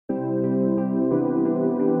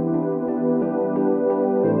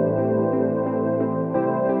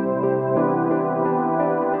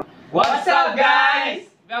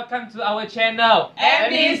welcome to our channel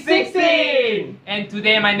MD16. And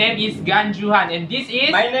today my name is Gan Juhan and this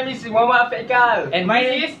is My name is Muhammad Faikal. and my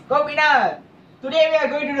this name is Kopinat. Today we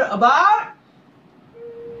are going to do about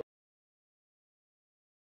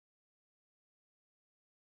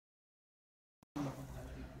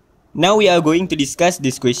Now we are going to discuss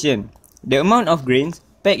this question. The amount of grains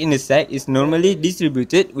packed in the sack is normally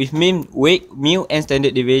distributed with mean weight, mu and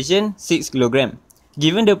standard deviation 6 kg.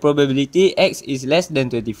 Given the probability x is less than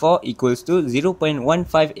 24 equals to 0.1587.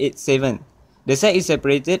 The sack is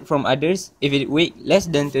separated from others if it weighs less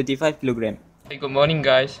than 35 kg. Hey, good morning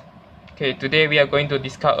guys. Okay, today we are going to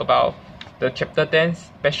discuss about the chapter 10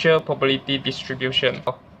 special probability distribution.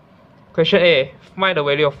 Question A, find the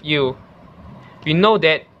value of u. We know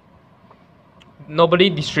that normally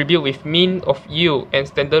distribute with mean of u and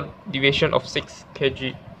standard deviation of 6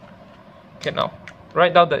 kg. Okay, now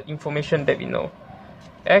write down the information that we know.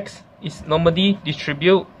 X is normally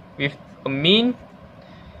distribute with a mean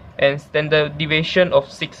and standard deviation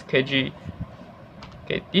of 6 kg.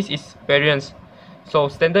 Okay, this is variance. So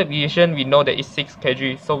standard deviation we know that is 6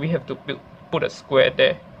 kg, so we have to put a square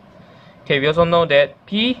there. Okay, we also know that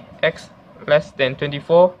p x less than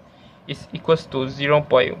 24 is equals to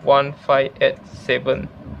 0.1587.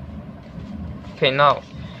 Okay, now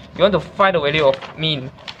we want to find the value of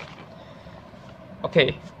mean.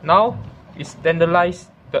 Okay, now we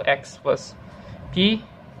standardize the x first. P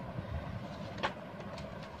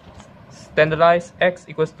standardize x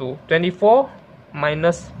equals to 24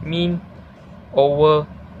 minus mean over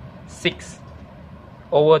 6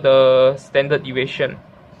 over the standard deviation.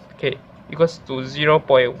 Okay, equals to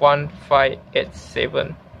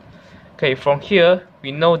 0.1587. Okay, from here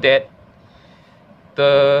we know that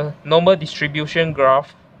the normal distribution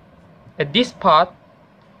graph at this part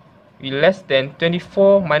we less than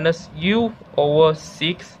 24 minus u over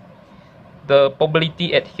 6. The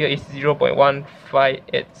probability at here is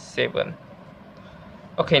 0.1587.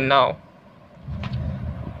 Okay, now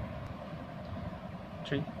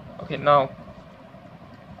now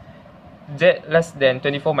z less than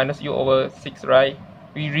 24 minus u over 6, right?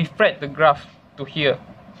 We reflect the graph to here,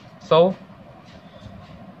 so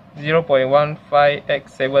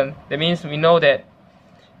 0.1587. that means we know that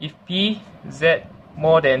if p z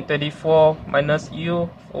more than 24 minus u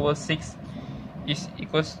over 6 is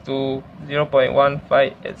equals to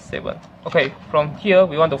 0.1587. Okay, from here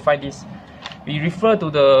we want to find this. We refer to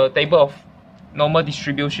the table of normal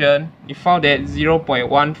distribution. We found that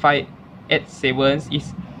 0.1587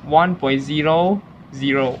 is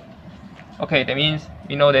 1.00. Okay, that means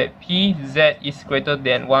we know that pz is greater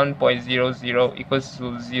than 1.00 equals to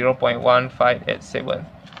 0.1587.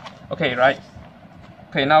 Okay, right?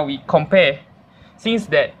 Okay, now we compare. Since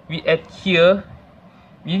that we at here,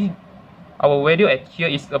 our value at here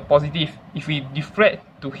is a positive. If we deflect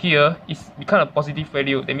to here, it's become a positive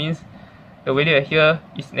value. That means the value at here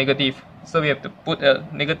is negative. So we have to put a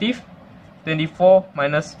negative. 24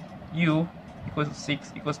 minus u equals to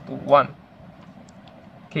 6 equals to 1.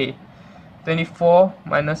 Okay, 24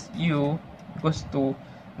 minus u equals to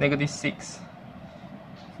negative 6.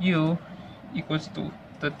 U equals to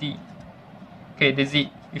 30. Okay, that's it.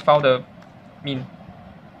 We found the mean.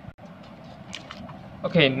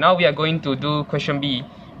 Okay, now we are going to do question B.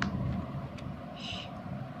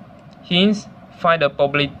 Hence, find the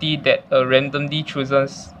probability that a randomly chosen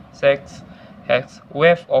sack has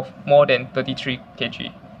weight of more than 33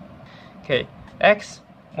 kg. Okay, x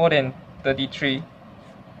more than 33.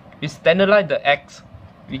 We standardize the x.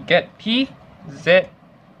 We get p z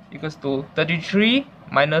equals to 33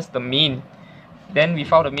 minus the mean. Then we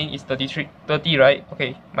found the mean is 30, right?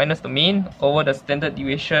 Okay, minus the mean over the standard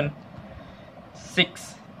deviation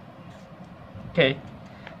 6. Okay,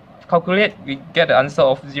 calculate, we get the answer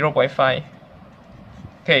of 0.5.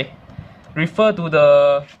 Okay, refer to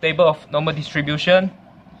the table of normal distribution.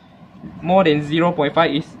 More than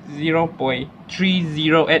 0.5 is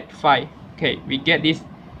 0.3085. Okay, we get this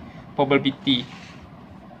probability.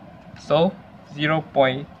 So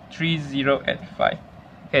 0.3085.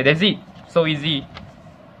 Okay, that's it. So easy.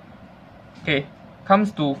 Okay,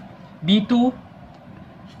 comes to B2.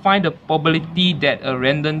 Find the probability that a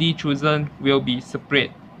randomly chosen will be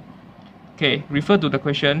separate. Okay, refer to the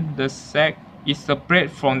question. The sack is separate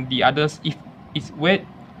from the others if its weight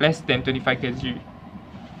less than 25 kg.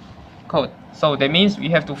 Code. So that means we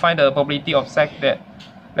have to find the probability of sack that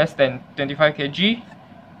less than 25 kg.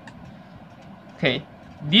 Okay,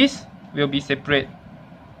 this will be separate.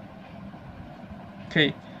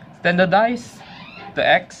 Okay, standardize the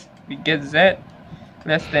x. We get z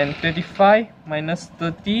less than 25 minus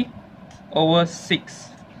 30 over 6.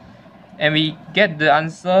 And we get the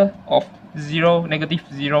answer of negative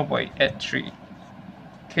 0.83.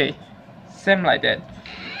 Okay, same like that.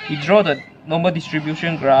 We draw the normal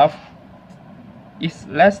distribution graph. Is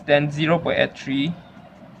less than 0.83. We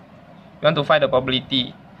want to find the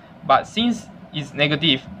probability, but since it's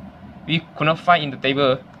negative, we could not find in the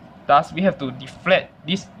table. Thus, we have to deflect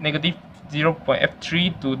this negative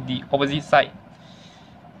 0.83 to the opposite side.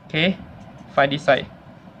 Okay, find this side.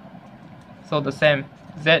 So the same,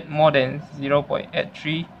 z more than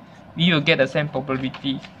 0.83, we will get the same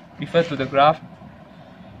probability. Refer to the graph.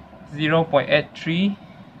 0.83.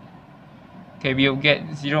 Okay, we will get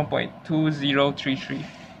 0.2033.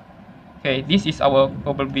 Okay, this is our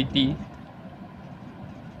probability.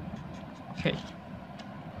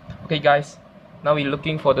 Okay guys, now we're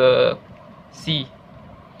looking for the C.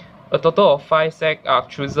 A total of 5 sets are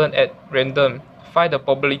chosen at random. Find the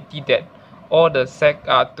probability that all the sets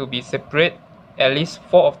are to be separate. At least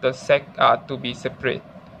 4 of the sets are to be separate.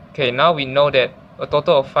 Okay, now we know that a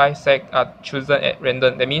total of 5 sets are chosen at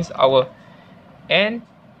random. That means our n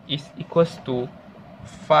is equals to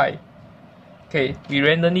 5. Okay, we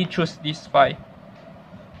randomly choose this 5.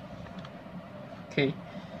 Okay,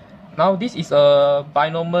 now this is a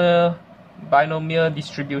binomial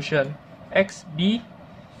distribution. xb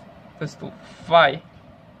equals to 5.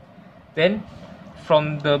 Then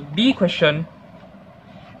from the B question,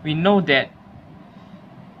 we know that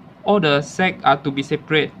all the sets are to be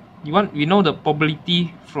separate. We know the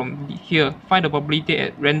probability from here. Find the probability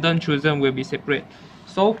at random chosen will be separate.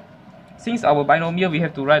 So since our binomial, we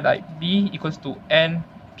have to write like b equals to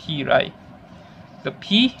np, right? The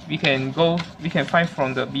p we can find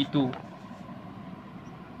from the b2,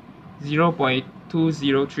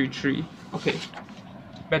 0.2033. Okay,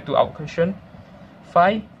 back to our question.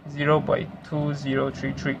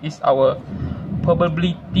 0.2033 is our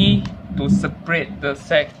probability to separate the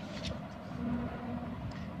set.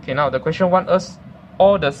 Okay, now the question wants us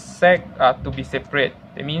all the sets are to be separate.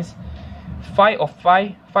 That means 5 of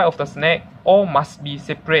the snack all must be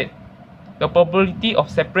separate. The probability of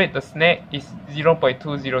separate the snack is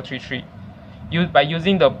 0.2033. By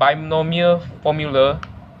using the binomial formula,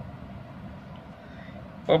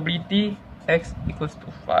 probability x equals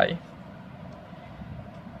to 5.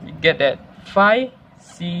 We get that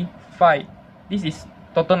 5C5. This is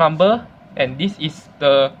total number, and this is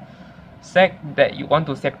the set that you want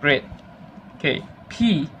to separate. Okay,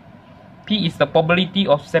 P is the probability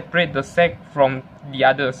of separate the set from the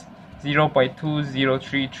others,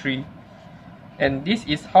 0.2033. And this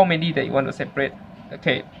is how many that you want to separate.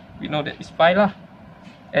 Okay, we know that it's 5 lah.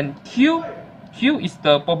 And Q is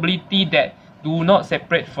the probability that do not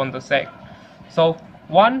separate from the set. So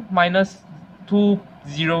 1 minus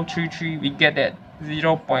 2033, we get that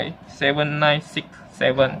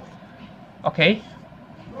 0.7967. Okay,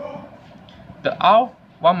 the R,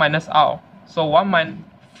 1 minus R, so 5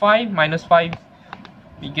 minus 5,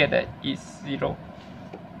 we get that is 0.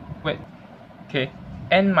 Wait, okay,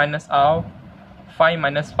 n minus R, 5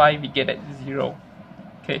 minus 5, we get that 0.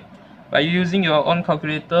 Okay, by using your own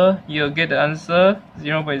calculator, you'll get the answer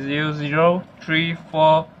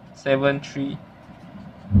 0.003473.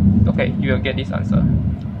 Okay, you will get this answer.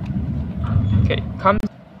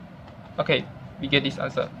 Okay, we get this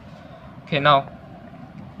answer. Okay, now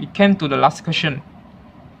we came to the last question.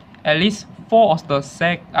 At least 4 of the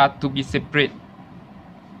sets are to be separate.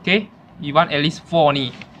 Okay, we want at least 4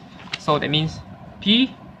 only. So that means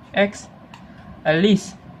p x at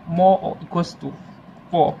least more or equals to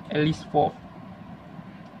 4, at least 4.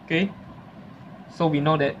 Okay, so we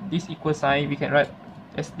know that this equal sign we can write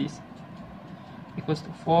as this, equals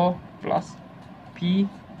to 4 plus p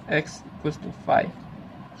x equals to 5.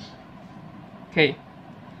 Okay,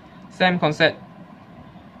 same concept.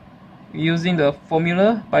 Using the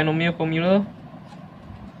formula, binomial formula,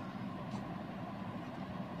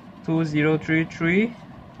 2033.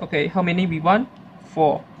 Okay, how many we want?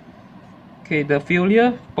 4. Okay, the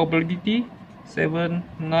failure probability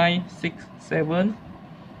 7967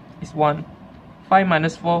 is 1. 5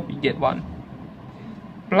 minus 4, we get 1.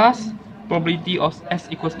 Plus probability of s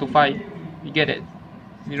equals to 5, we get it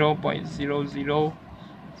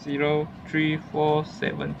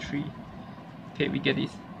 0.00034773. Okay, we get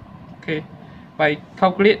this. Okay, by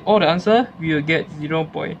calculate all the answer, we will get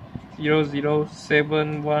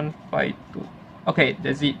 0.007152. Okay,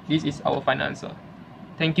 that's it. This is our final answer.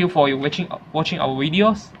 Thank you for watching our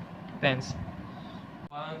videos. Thanks.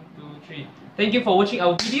 1, 2, 3. Thank you for watching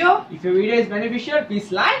our video. If your video is beneficial,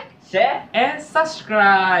 please like, share, And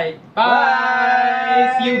subscribe.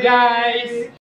 Bye. See you guys.